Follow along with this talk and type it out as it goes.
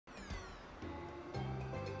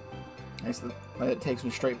Nice, that takes me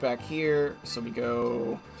straight back here. So we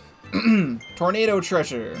go... Tornado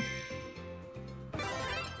Treasure.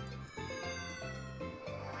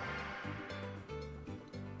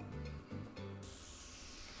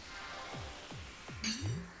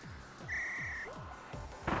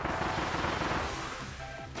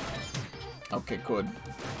 Okay, good.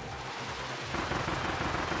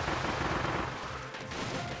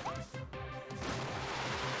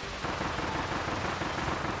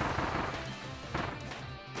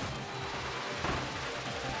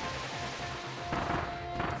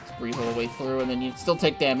 Breathe all the way through, and then you still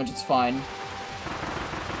take damage, it's fine.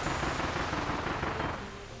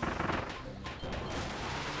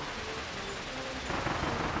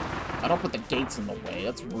 I don't put the gates in the way,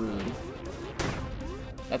 that's rude.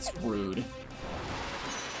 That's rude.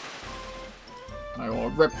 I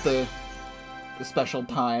will rip the special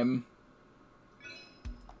time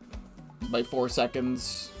by 4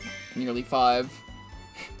 seconds, nearly 5.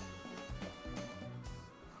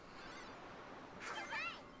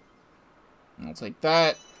 I'll take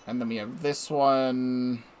that, and then we have this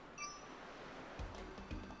one.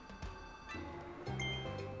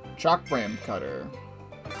 Chalk Bram Cutter.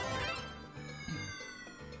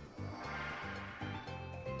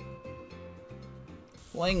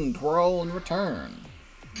 Fling, twirl, and return.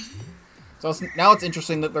 So now it's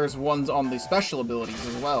interesting that there's ones on the special abilities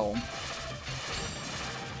as well.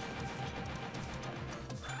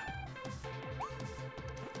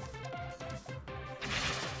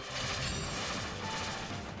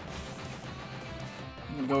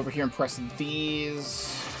 Go over here and press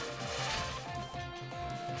these.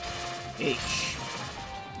 H.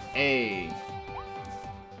 A.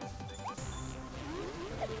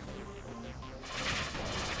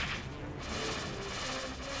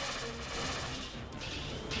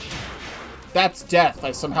 That's death.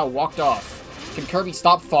 I somehow walked off. Can Kirby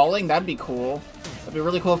stop falling? That'd be cool. That'd be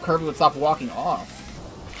really cool if Kirby would stop walking off.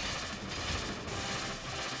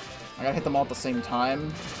 I gotta hit them all at the same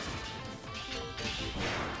time.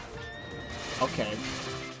 Okay.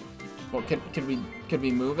 Well, could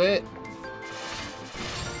we move it?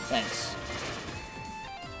 Thanks.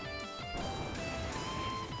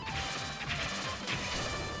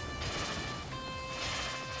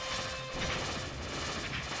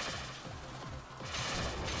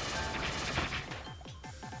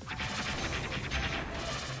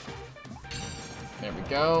 There we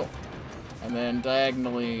go. And then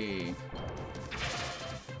diagonally.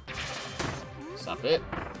 Stop it.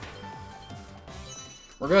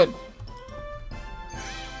 We're good.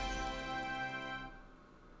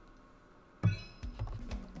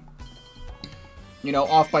 You know,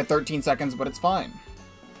 off by 13 seconds, but it's fine.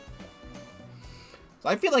 So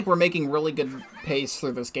I feel like we're making really good pace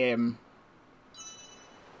through this game.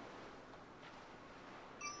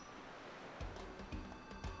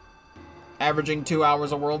 Averaging 2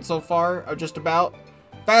 hours a world so far, or just about.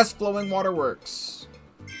 Fast-flowing waterworks.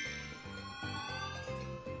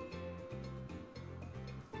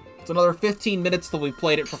 It's another 15 minutes till we've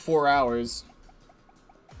played it for 4 hours.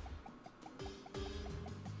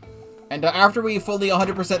 And after we fully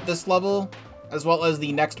 100% this level, as well as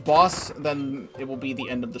the next boss, then it will be the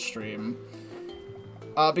end of the stream.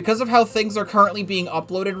 Because of how things are currently being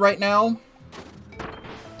uploaded right now,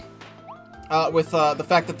 with the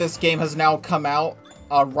fact that this game has now come out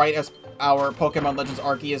right as our Pokemon Legends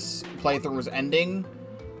Arceus playthrough is ending,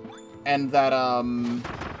 and that,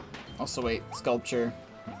 also wait, Sculpture.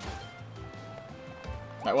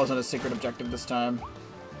 That wasn't a secret objective this time.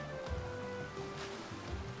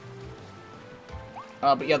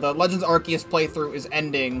 But yeah, the Legends Arceus playthrough is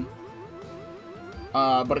ending.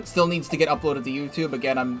 But it still needs to get uploaded to YouTube.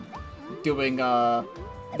 Again, I'm doing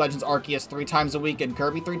Legends Arceus 3 times a week and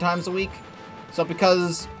Kirby 3 times a week. So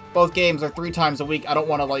because both games are 3 times a week, I don't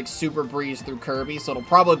want to like super breeze through Kirby. So it'll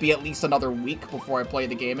probably be at least another week before I play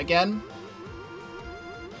the game again.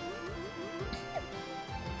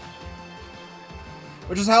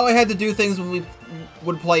 Which is how I had to do things when we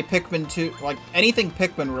would play Pikmin 2, like anything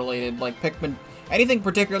Pikmin related, like anything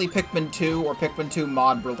particularly Pikmin 2 or Pikmin 2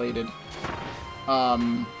 mod related.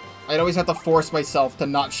 I'd always have to force myself to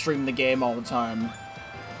not stream the game all the time.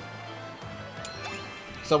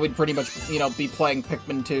 So we'd pretty much, you know, be playing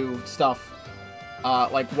Pikmin 2 stuff,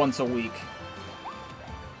 like once a week.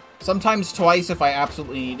 Sometimes twice if I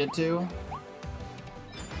absolutely needed to.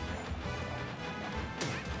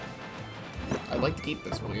 I'd like to keep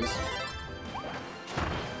this, please.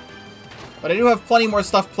 But I do have plenty more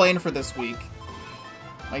stuff planned for this week.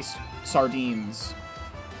 Nice sardines.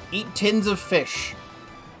 Eat tins of fish.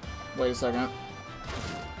 Wait a second.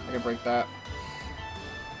 I can break that.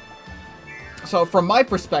 So, from my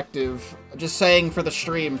perspective, just saying for the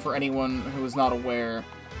stream, for anyone who is not aware,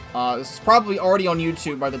 this is probably already on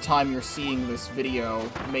YouTube by the time you're seeing this video,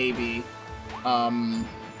 maybe. But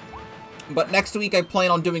next week I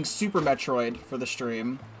plan on doing Super Metroid for the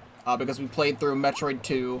stream, because we played through Metroid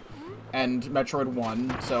 2 and Metroid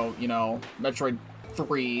 1, so, you know, Metroid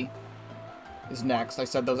 3 is next. I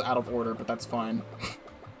said those out of order, but that's fine.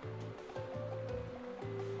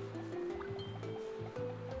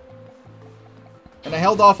 And I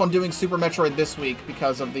held off on doing Super Metroid this week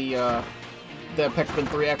because of the Pikmin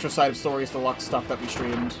 3 Extra Side of Stories Deluxe stuff that we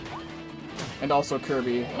streamed. And also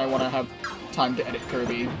Kirby, and I want to have time to edit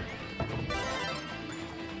Kirby.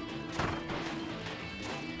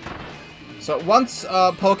 So once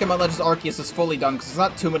Pokemon Legends Arceus is fully done, because there's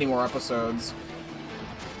not too many more episodes,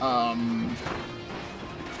 I'm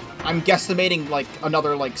guesstimating like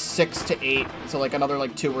another like 6 to 8, so like another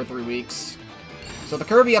like 2 or 3 weeks. So the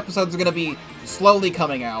Kirby episodes are going to be slowly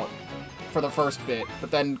coming out for the first bit, but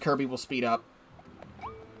then Kirby will speed up.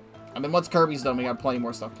 And then once Kirby's done, we got plenty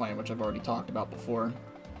more stuff planned, which I've already talked about before.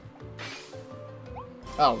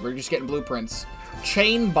 Oh, we're just getting blueprints.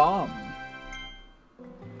 Chain Bomb.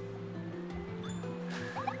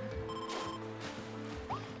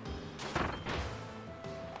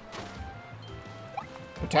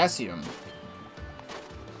 Potassium.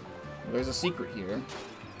 Well, there's a secret here.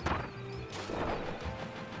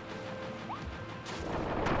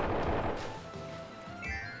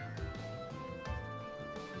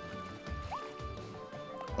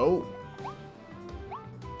 Oh.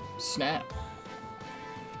 Snap.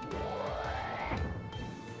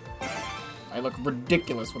 I look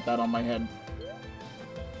ridiculous with that on my head.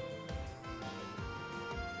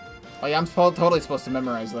 Oh yeah, I'm totally supposed to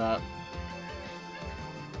memorize that.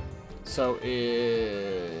 So,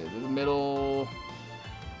 the middle...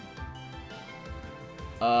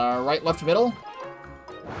 right, left, middle?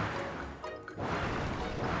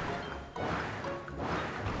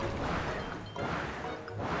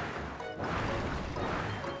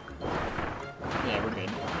 Yeah, we're good.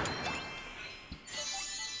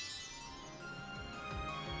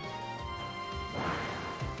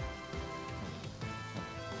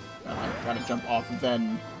 I gotta jump off and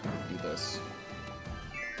then do this.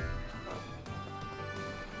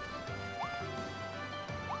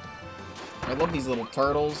 I love these little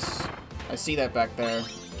turtles. I see that back there.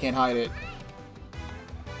 Can't hide it.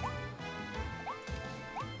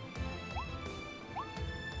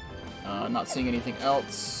 Not seeing anything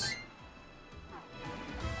else.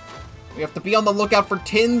 We have to be on the lookout for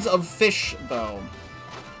tins of fish, though.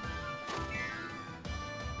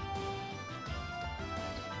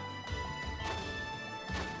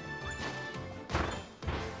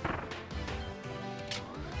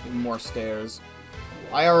 Even more stairs.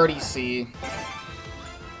 I already see.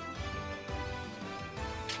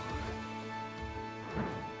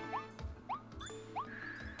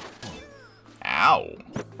 Ow.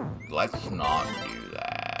 Let's not do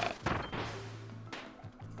that.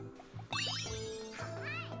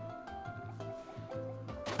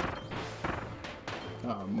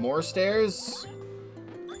 More stairs?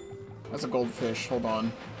 That's a goldfish. Hold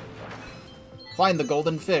on. Find the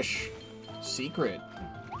golden fish. Secret.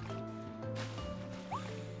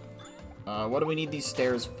 What do we need these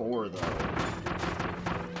stairs for, though?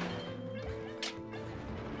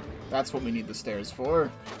 That's what we need the stairs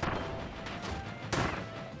for.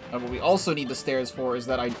 What we also need the stairs for is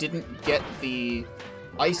that I didn't get the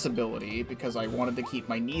ice ability because I wanted to keep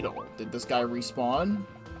my needle. Did this guy respawn?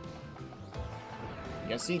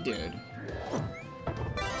 Yes, he did.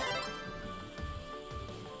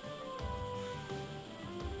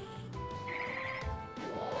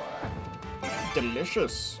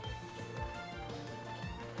 Delicious.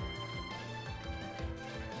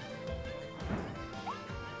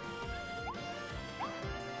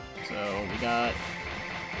 So, we got...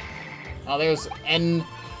 Oh, there's N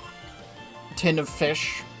tin of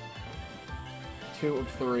fish. 2 of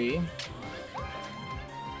 3.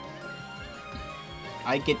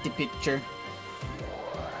 I get the picture.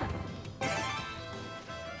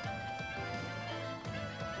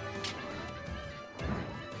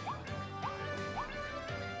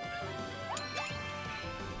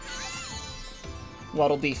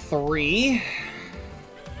 Waddle Dee 3.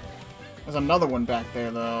 There's another one back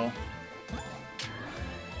there, though.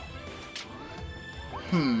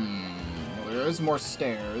 Well, there is more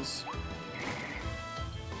stairs.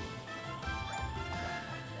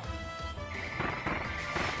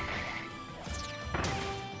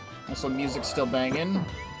 Also, music's still banging.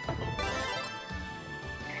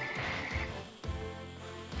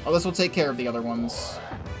 Oh, this will take care of the other ones.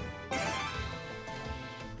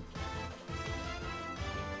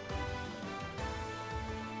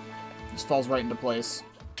 Just falls right into place.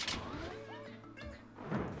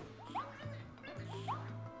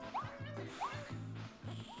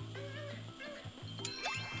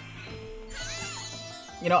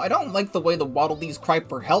 You know, I don't like the way the Waddle Dees cry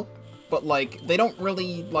for help, but, like, they don't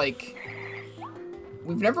really, like...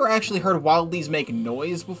 We've never actually heard Waddle Dees make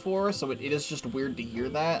noise before, so it is just weird to hear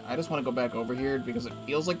that. I just want to go back over here because it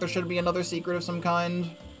feels like there should be another secret of some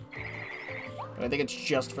kind. But I think it's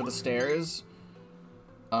just for the stairs.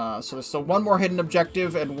 So there's still one more hidden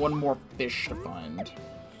objective and one more fish to find.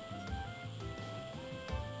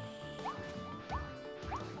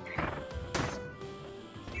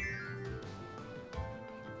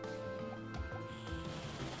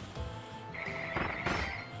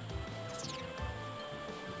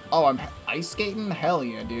 Oh, I'm ice skating? Hell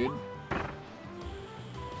yeah, dude.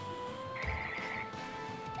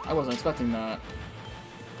 I wasn't expecting that.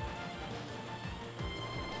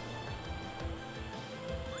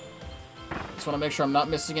 Just want to make sure I'm not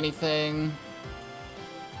missing anything.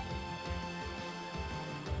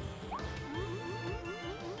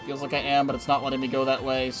 Feels like I am, but it's not letting me go that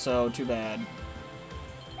way, so too bad.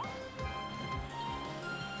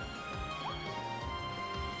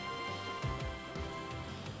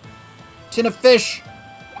 Tin of fish!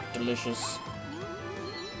 Delicious.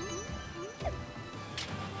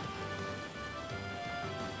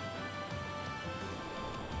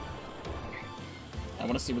 I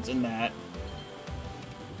want to see what's in that.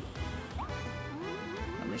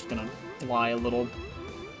 I'm just gonna fly a little.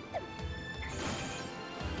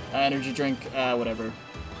 Energy drink, whatever.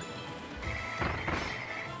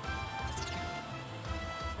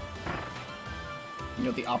 You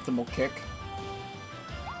know, the optimal kick.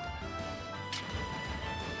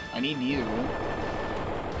 I need you.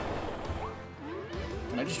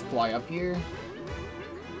 Can I just fly up here?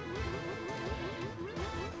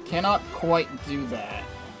 Cannot quite do that.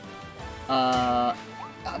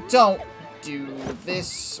 Don't do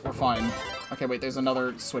this. We're fine. Okay, wait, there's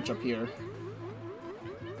another switch up here.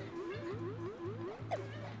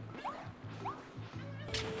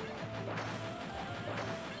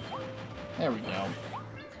 There we go.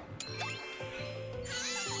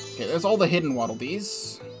 Okay, there's all the hidden Waddle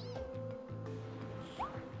Dees.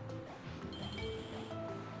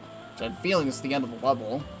 Which I have a feeling is the end of the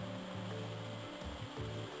level.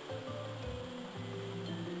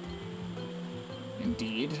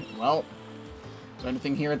 Indeed. Well, is there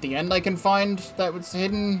anything here at the end I can find that was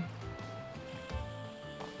hidden?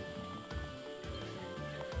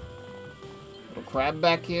 Little crab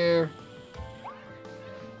back here.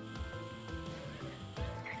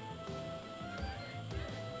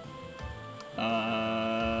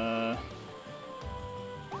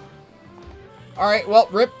 Alright, well,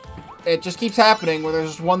 rip. It just keeps happening where there's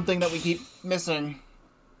just one thing that we keep missing.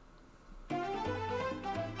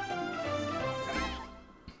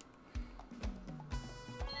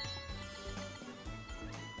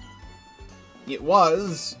 It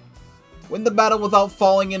was win the battle without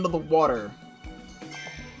falling into the water.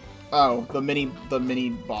 Oh, the mini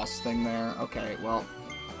boss thing there. Okay, well,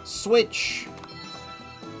 switch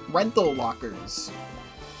rental lockers.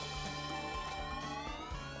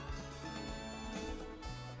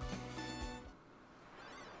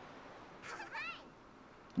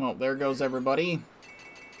 Well, there goes everybody.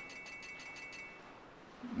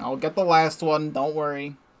 I'll get the last one, don't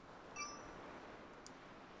worry.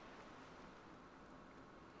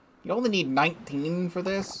 You only need 19 for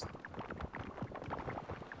this.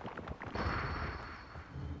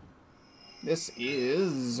 This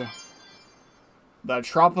is the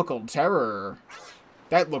Tropical Terror.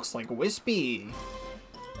 That looks like Wispy.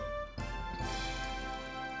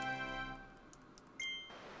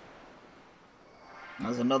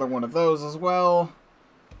 There's another one of those as well.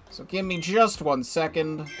 So give me just 1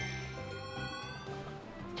 second.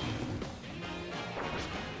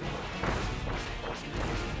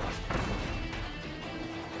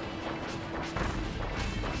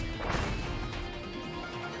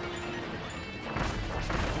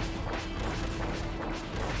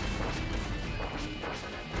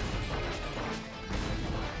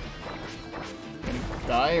 Gonna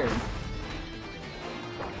die or...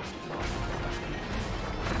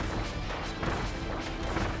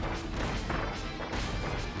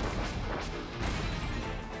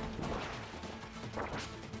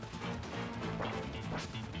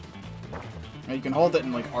 You can hold it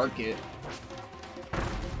and, like, arc it.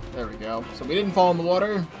 There we go. So we didn't fall in the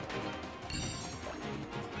water.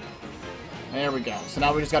 There we go. So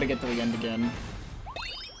now we just gotta get to the end again.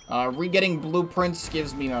 Re-getting blueprints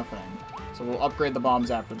gives me nothing. So we'll upgrade the bombs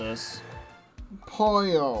after this.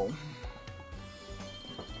 Poyo.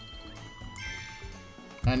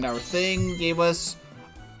 And our thing gave us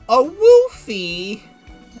a Woofy.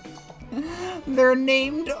 They're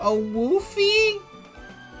named a Woofy?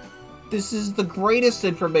 This is the greatest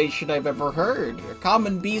information I've ever heard. A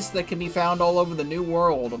common beast that can be found all over the New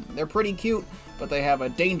World. They're pretty cute, but they have a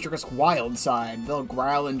dangerous wild side. They'll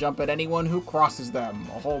growl and jump at anyone who crosses them.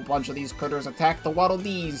 A whole bunch of these critters attack the Waddle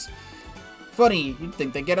Dees. Funny, you'd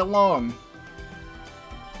think they get along.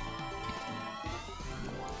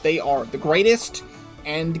 They are the greatest,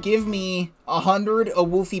 and give me 100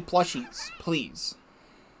 Woofy plushies, please.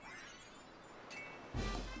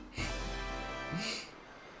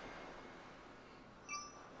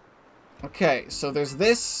 Okay, so there's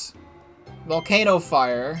this volcano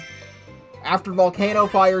fire. After volcano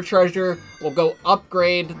fire treasure, we'll go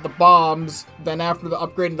upgrade the bombs. Then after the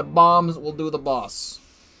upgrading the bombs, we'll do the boss.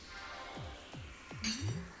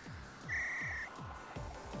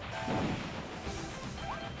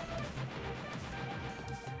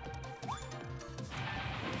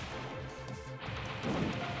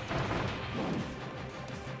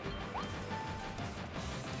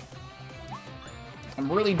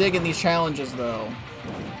 I'm really digging these challenges, though.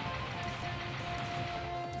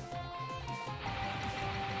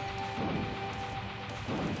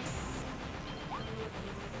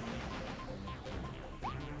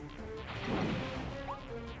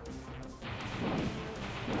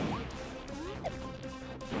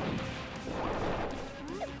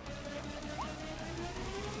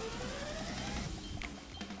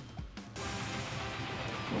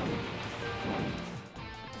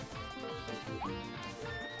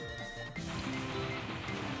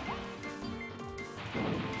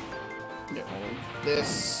 Get all of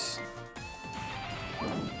this.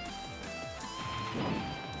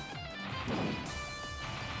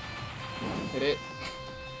 Hit it.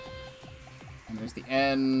 And there's the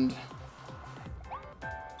end.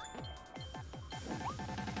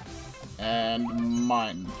 And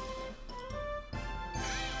mine.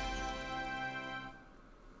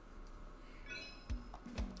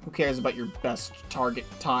 Who cares about your best target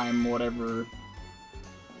time, whatever?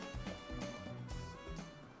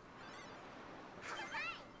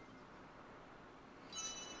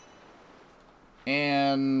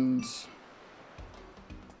 And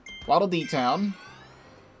Waddle Dee Town.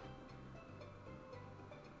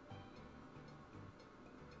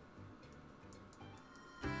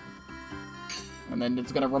 And then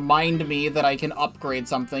it's gonna remind me that I can upgrade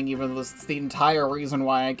something, even though it's the entire reason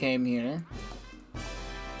why I came here.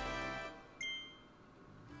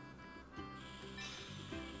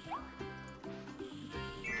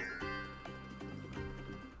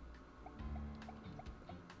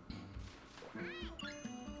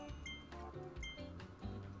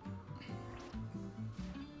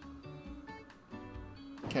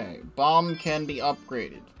 Okay, bomb can be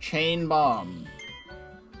upgraded. Chain bomb.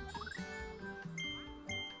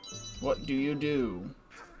 What do you do?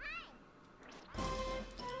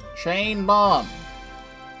 Chain bomb.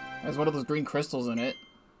 There's one of those green crystals in it.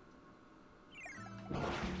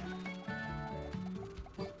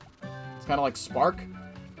 It's kind of like Spark.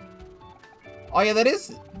 Oh yeah, that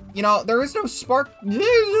is... You know, there is no Spark... There's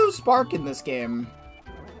no Spark in this game.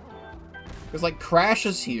 There's like Crash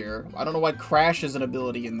is here. I don't know why Crash is an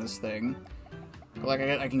ability in this thing. Like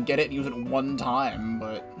I can get it and use it one time,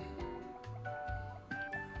 but...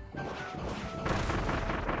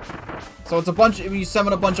 So it's a bunch... If you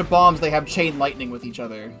summon a bunch of bombs, they have chain lightning with each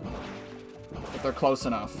other. If they're close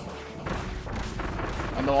enough.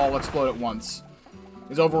 And they'll all explode at once.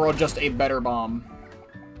 It's overall just a better bomb.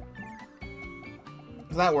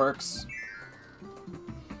 That works.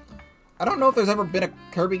 I don't know if there's ever been a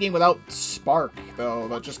Kirby game without Spark, though.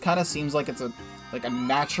 That just kind of seems like it's a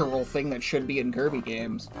natural thing that should be in Kirby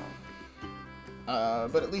games.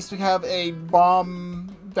 But at least we have a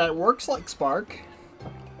bomb that works like Spark.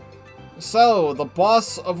 So, the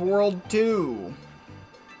boss of World 2.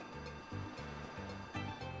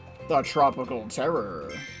 The Tropical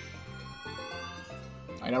Terror.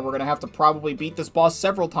 I know we're gonna have to probably beat this boss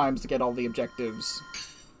several times to get all the objectives.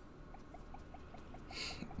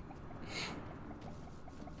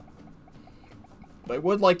 But I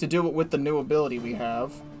would like to do it with the new ability we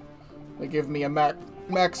have. They give me a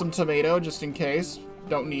Maxim Tomato, just in case.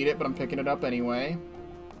 Don't need it, but I'm picking it up anyway.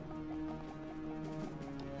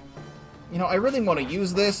 You know, I really want to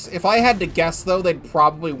use this. If I had to guess, though, they'd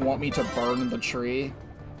probably want me to burn the tree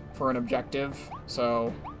for an objective,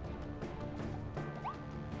 so...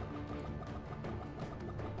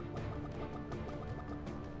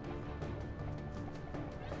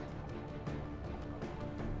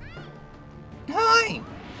 Hi!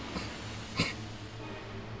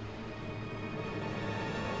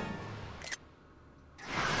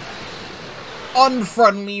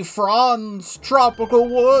 Unfriendly fronds, tropical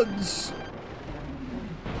woods.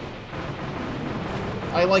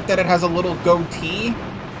 I like that it has a little goatee.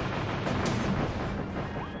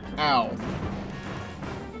 Ow.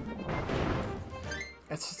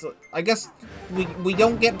 It's, I guess we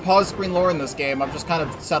don't get pause screen lore in this game. I've just kind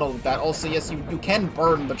of settled with that. Also, yes, you can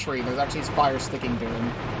burn the tree. There's actually fire sticking to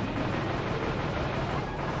him.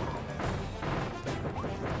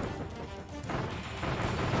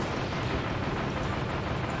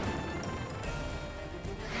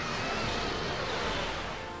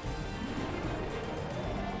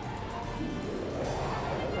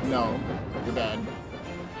 No, you're dead.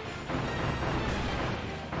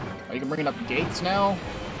 Oh, you can bring up gates now?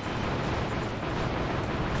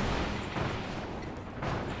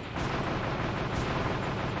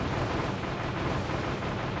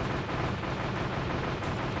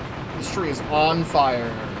 This tree is on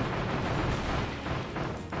fire.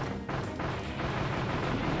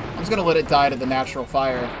 I'm just gonna let it die to the natural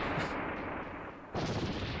fire.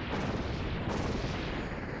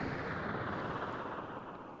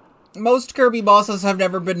 Most Kirby bosses have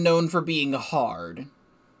never been known for being hard.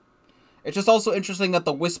 It's just also interesting that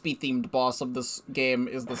the Wispy-themed boss of this game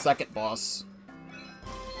is the second boss.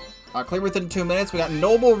 Clear within 2 minutes. We got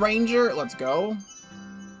Noble Ranger. Let's go.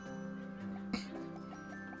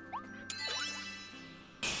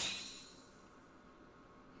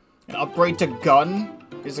 An upgrade to gun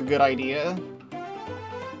is a good idea.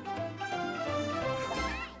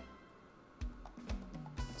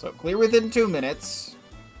 So, clear within 2 minutes.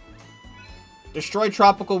 Destroy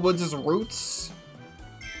Tropical Woods' roots.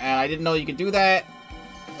 And I didn't know you could do that.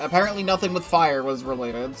 Apparently nothing with fire was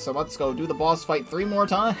related, so let's go do the boss fight 3 more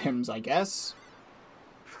times, I guess.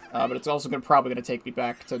 But it's also probably gonna take me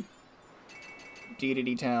back to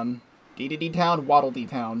DDD Town. DDD Town, Waddle Dee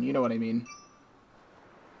Town, you know what I mean.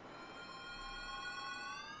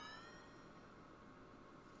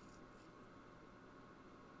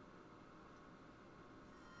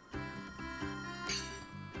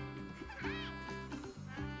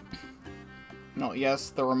 Oh, yes,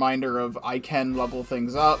 the reminder of I can level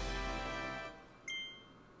things up.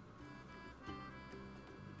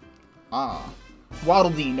 Ah. Waddle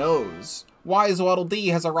Dee knows. Wise Waddle Dee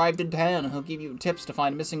has arrived in town. He'll give you tips to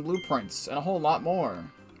find missing blueprints, and a whole lot more.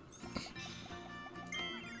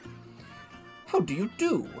 How do you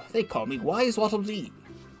do? They call me Wise Waddle Dee.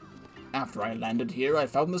 After I landed here, I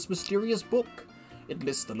found this mysterious book. It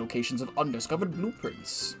lists the locations of undiscovered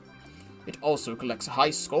blueprints. It also collects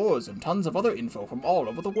high scores and tons of other info from all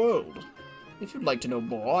over the world. If you'd like to know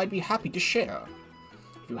more, I'd be happy to share.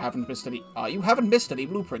 If you haven't missed any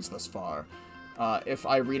blueprints thus far. If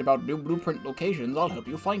I read about new blueprint locations, I'll help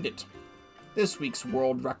you find it. This week's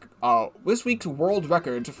world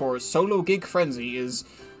record for Solo Gig Frenzy is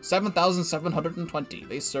 7,720.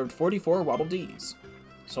 They served 44 Waddle Dees.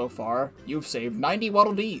 So far, you've saved 90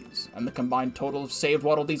 Waddle Dees, and the combined total of saved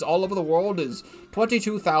Waddle Dees all over the world is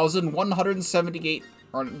 22,178,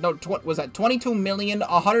 or no, was that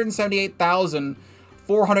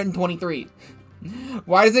 22,178,423.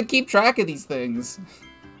 Why does it keep track of these things?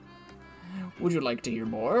 Would you like to hear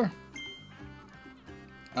more?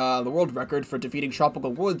 The world record for defeating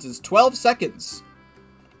Tropical Woods is 12 seconds,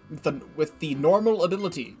 with the normal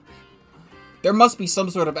ability. There must be some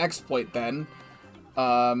sort of exploit then.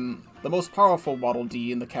 The most powerful Waddle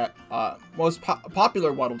Dee in the most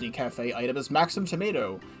popular Waddle Dee cafe item is Maxim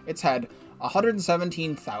Tomato. It's had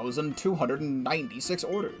 117,296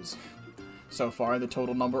 orders. So far, the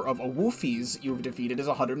total number of awoofies you've defeated is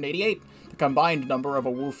 188. The combined number of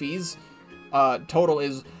awoofies total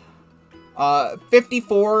is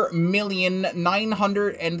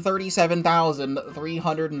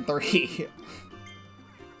 54,937,330.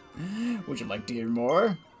 Would you like to hear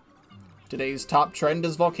more? Today's top trend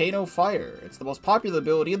is Volcano Fire. It's the most popular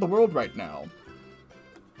ability in the world right now.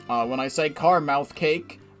 When I say car mouth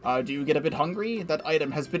cake, do you get a bit hungry? That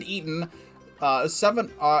item has been eaten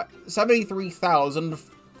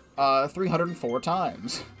 73,304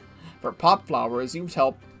 times. For pop flowers, you've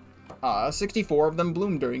helped 64 of them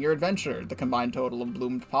bloom during your adventure. The combined total of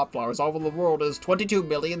bloomed pop flowers all over the world is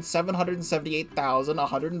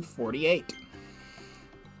 22,778,148.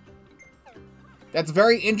 That's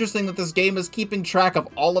very interesting that this game is keeping track of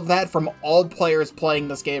all of that from all players playing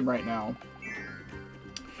this game right now.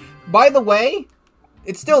 By the way,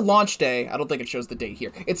 it's still launch day. I don't think it shows the date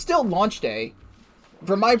here. It's still launch day.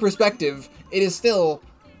 From my perspective, it is still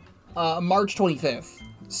March 25th.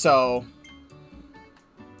 So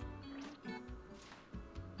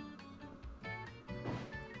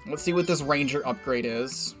let's see what this Ranger upgrade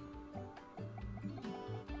is.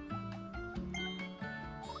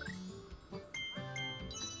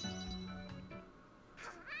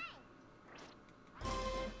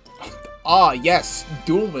 Ah, yes,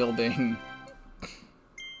 dual wielding.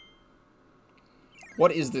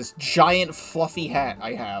 What is this giant fluffy hat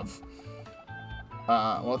I have?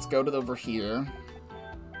 Let's go to over here.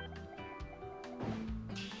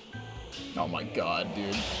 Oh my god,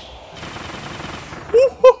 dude.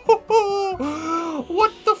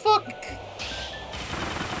 What the fuck?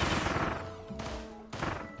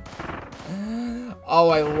 Oh,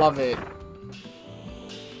 I love it.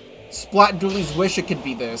 Splat Doolies wish it could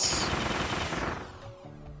be this.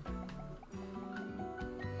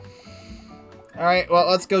 Alright, well,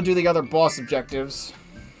 let's go do the other boss objectives.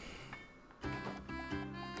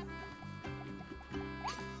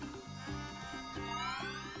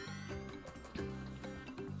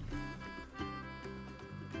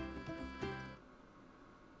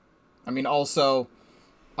 I mean, also,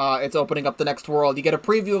 it's opening up the next world. You get a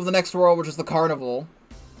preview of the next world, which is the Carnival.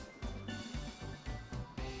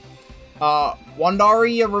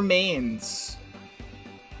 Wandaria remains.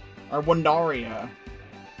 Or Wandaria.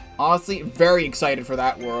 Honestly, very excited for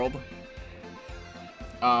that world.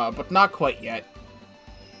 But not quite yet.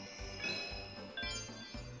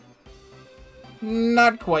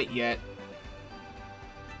 Not quite yet.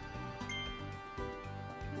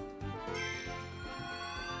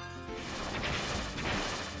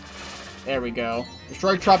 There we go.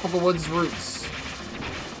 Destroy Tropical Woods roots.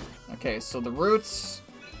 Okay, so the roots...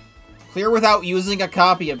 Clear without using a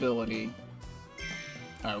copy ability.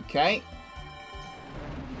 Okay.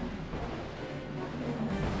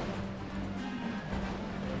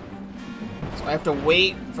 So I have to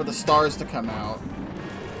wait for the stars to come out.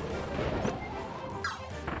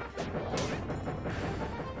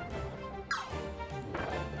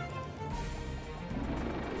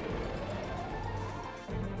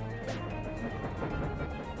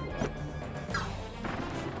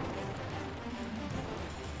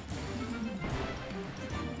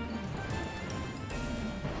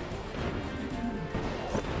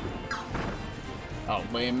 Oh,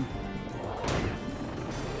 lame.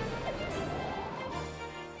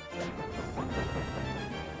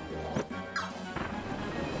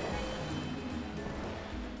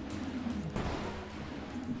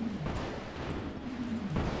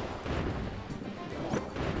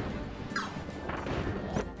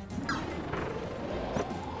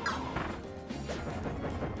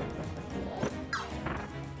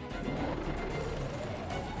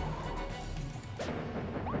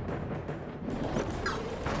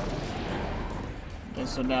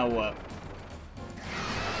 So now what?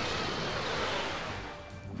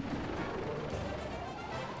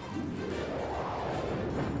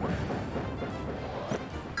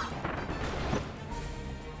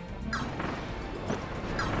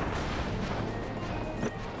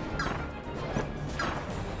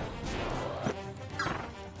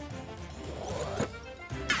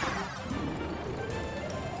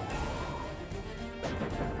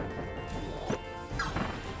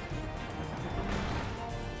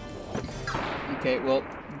 Okay, well,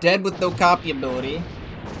 dead with no copy ability.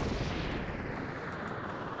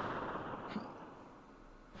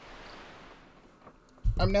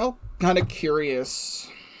 I'm now kind of curious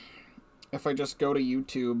if I just go to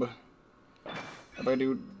YouTube, if I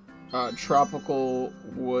do Tropical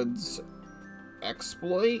Woods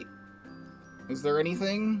exploit. Is there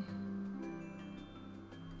anything?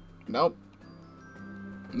 Nope.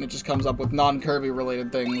 And it just comes up with non-Kirby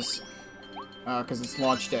related things, because it's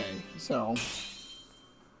launch day, so...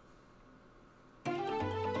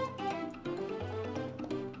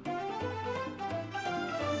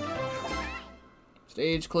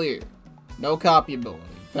 Stage clear. No copy ability.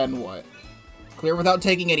 Then what? Clear without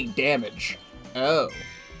taking any damage. Oh.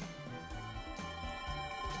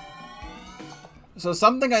 So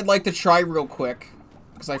something I'd like to try real quick,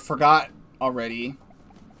 because I forgot already,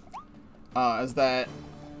 is that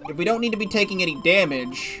if we don't need to be taking any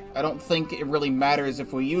damage, I don't think it really matters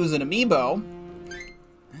if we use an amiibo.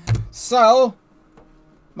 So,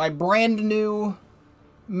 my brand new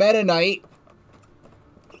Meta Knight.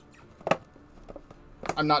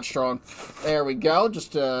 I'm not strong. There we go.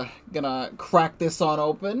 Just gonna crack this on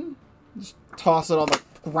open. Just toss it on the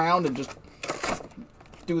ground and just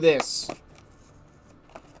do this.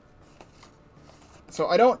 So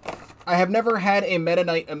I have never had a Meta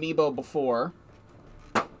Knight amiibo before.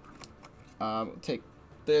 Take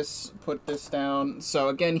this, put this down. So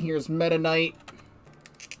again, here's Meta Knight.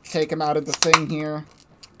 Take him out of the thing here.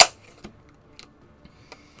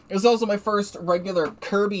 It was also my first regular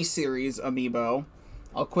Kirby series amiibo.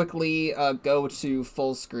 I'll quickly go to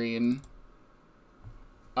full screen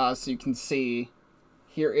so you can see.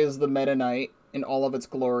 Here is the Meta Knight in all of its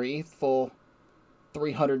glory, full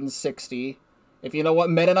 360. If you know what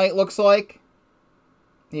Meta Knight looks like,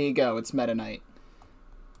 here you go, it's Meta Knight.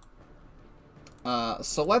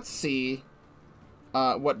 So let's see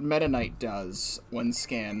what Meta Knight does when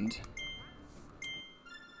scanned.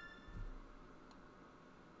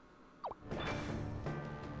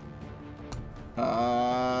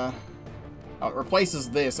 Oh, it replaces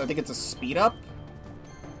this. I think it's a speed up?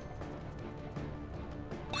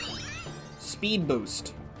 Speed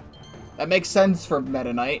boost. That makes sense for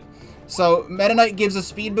Meta Knight. So, Meta Knight gives a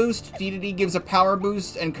speed boost, DDD gives a power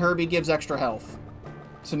boost, and Kirby gives extra health.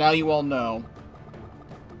 So now you all know.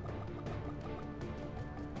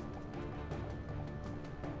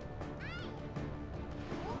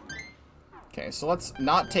 Okay, so let's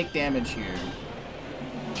not take damage here.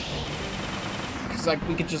 Because, like,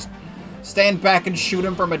 we could just stand back and shoot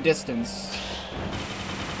him from a distance.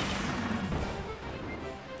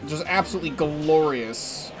 Just absolutely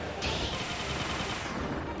glorious.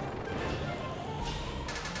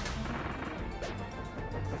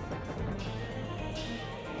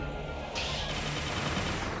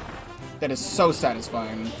 That is so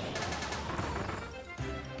satisfying.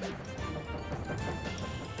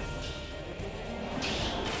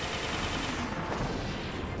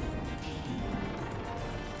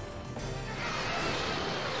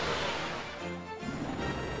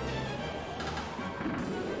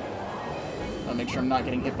 I'll make sure I'm not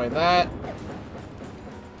getting hit by that.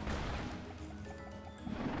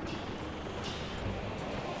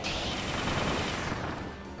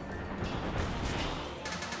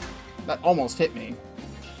 That almost hit me.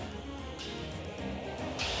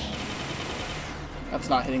 That's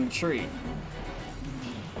not hitting the tree.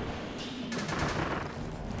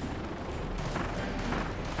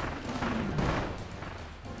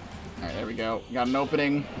 Alright, there we go. Got an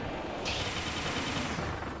opening.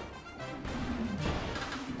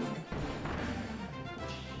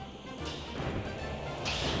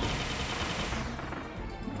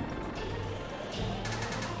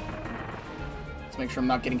 Make sure I'm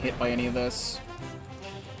not getting hit by any of this.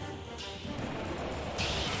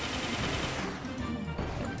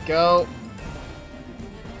 There we go.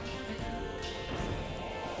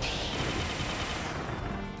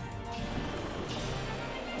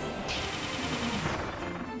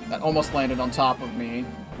 That almost landed on top of me.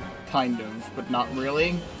 Kind of, but not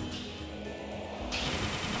really.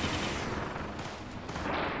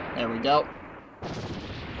 There we go.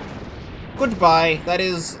 Goodbye. That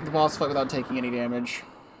is the boss fight without taking any damage.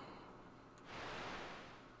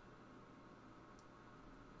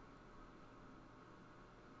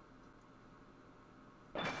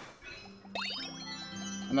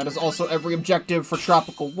 And that is also every objective for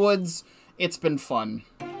Tropical Woods. It's been fun.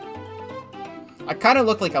 I kind of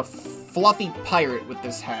look like a fluffy pirate with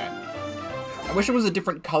this hat. I wish it was a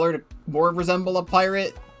different color to more resemble a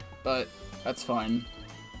pirate, but that's fine.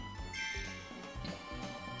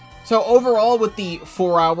 So overall, with the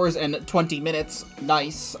 4 hours and 20 minutes,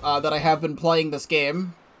 nice, that I have been playing this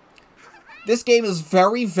game is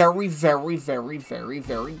very, very, very, very, very,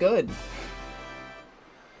 very good.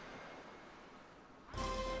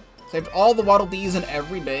 Saved all the Waddle Dees in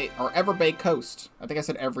every bay, or Everbay Coast. I think I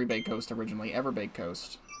said Every Bay Coast originally, Everbay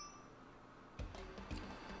Coast.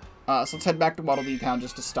 So let's head back to Waddle Dee Town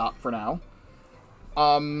just to stop for now.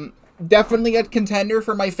 Definitely a contender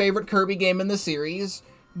for my favorite Kirby game in the series.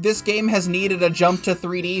 This game has needed a jump to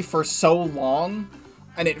 3D for so long,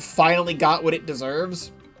 and it finally got what it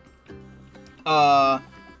deserves.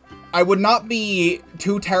 I would not be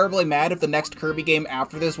too terribly mad if the next Kirby game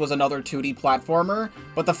after this was another 2D platformer,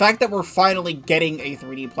 but the fact that we're finally getting a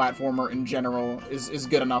 3D platformer in general is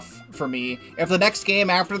good enough for me. If the next game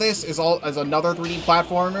after this is another 3D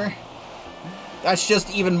platformer, that's just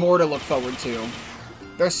even more to look forward to.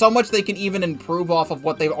 There's so much they can even improve off of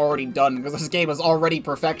what they've already done, because this game is already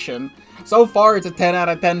perfection. So far, it's a 10 out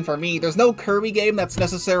of 10 for me. There's no Kirby game that's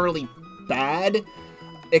necessarily bad,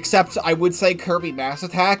 except I would say Kirby Mass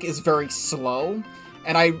Attack is very slow.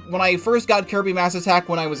 And when I first got Kirby Mass Attack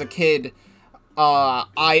when I was a kid,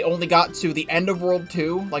 I only got to the end of World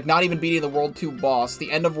 2, like not even beating the World 2 boss,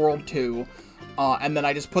 the end of World 2, and then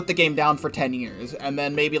I just put the game down for 10 years. And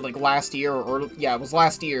then maybe like last year, yeah, it was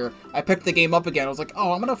last year, I picked the game up again. I was like,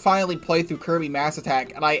 oh, I'm gonna finally play through Kirby Mass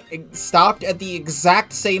Attack. And I stopped at the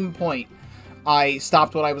exact same point I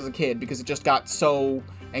stopped when I was a kid, because it just got so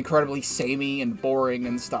incredibly samey and boring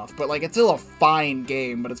and stuff. But like, it's still a fine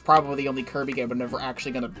game, but it's probably the only Kirby game I'm never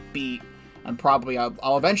actually gonna beat. And probably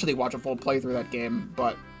I'll eventually watch a full playthrough of that game,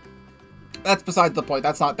 but that's besides the point.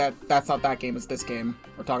 That's not that game, it's this game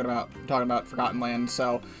we're talking about Forgotten Land.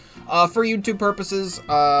 So for YouTube purposes,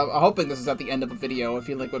 I'm hoping this is at the end of a video. I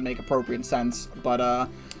feel like it would make appropriate sense. But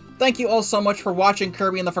thank you all so much for watching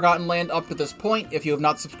Kirby in the Forgotten Land up to this point. If you have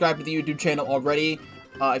not subscribed to the YouTube channel already,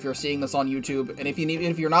 if you're seeing this on YouTube, and if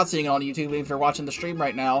you're not seeing it on YouTube, if you're watching the stream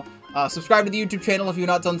right now, subscribe to the YouTube channel if you've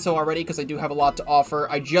not done so already, because I do have a lot to offer.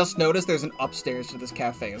 I just noticed there's an upstairs to this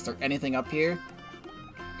cafe. Is there anything up here?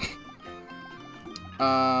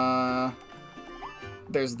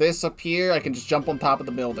 There's this up here. I can just jump on top of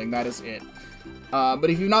the building. That is it.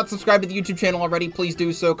 But if you've not subscribed to the YouTube channel already, please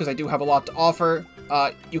do so, because I do have a lot to offer.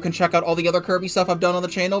 You can check out all the other Kirby stuff I've done on the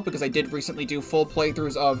channel, because I did recently do full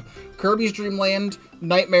playthroughs of Kirby's Dream Land,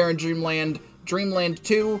 Nightmare in Dreamland, Dreamland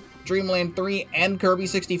 2, Dreamland 3, and Kirby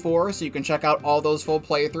 64, so you can check out all those full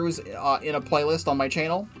playthroughs in a playlist on my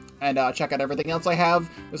channel, and check out everything else I have.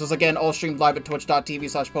 This was, again, all streamed live at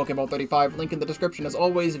twitch.tv/Pokeball35, link in the description as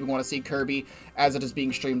always if you want to see Kirby as it is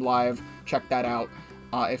being streamed live. Check that out.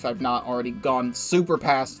 If I've not already gone super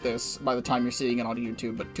past this by the time you're seeing it on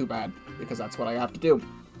YouTube, but too bad, because that's what I have to do.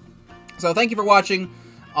 So thank you for watching,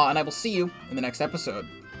 and I will see you in the next episode.